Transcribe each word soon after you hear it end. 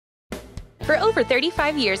For over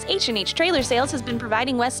 35 years, H&H Trailer Sales has been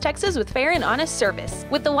providing West Texas with fair and honest service.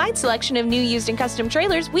 With the wide selection of new, used, and custom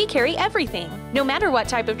trailers, we carry everything. No matter what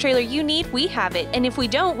type of trailer you need, we have it, and if we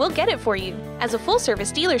don't, we'll get it for you. As a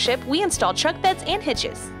full-service dealership, we install truck beds and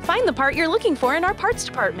hitches. Find the part you're looking for in our parts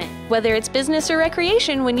department. Whether it's business or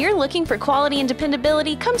recreation, when you're looking for quality and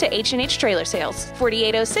dependability, come to H&H Trailer Sales,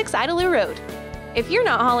 4806 Idalou Road. If you're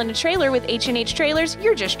not hauling a trailer with H&H Trailers,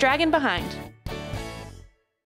 you're just dragging behind.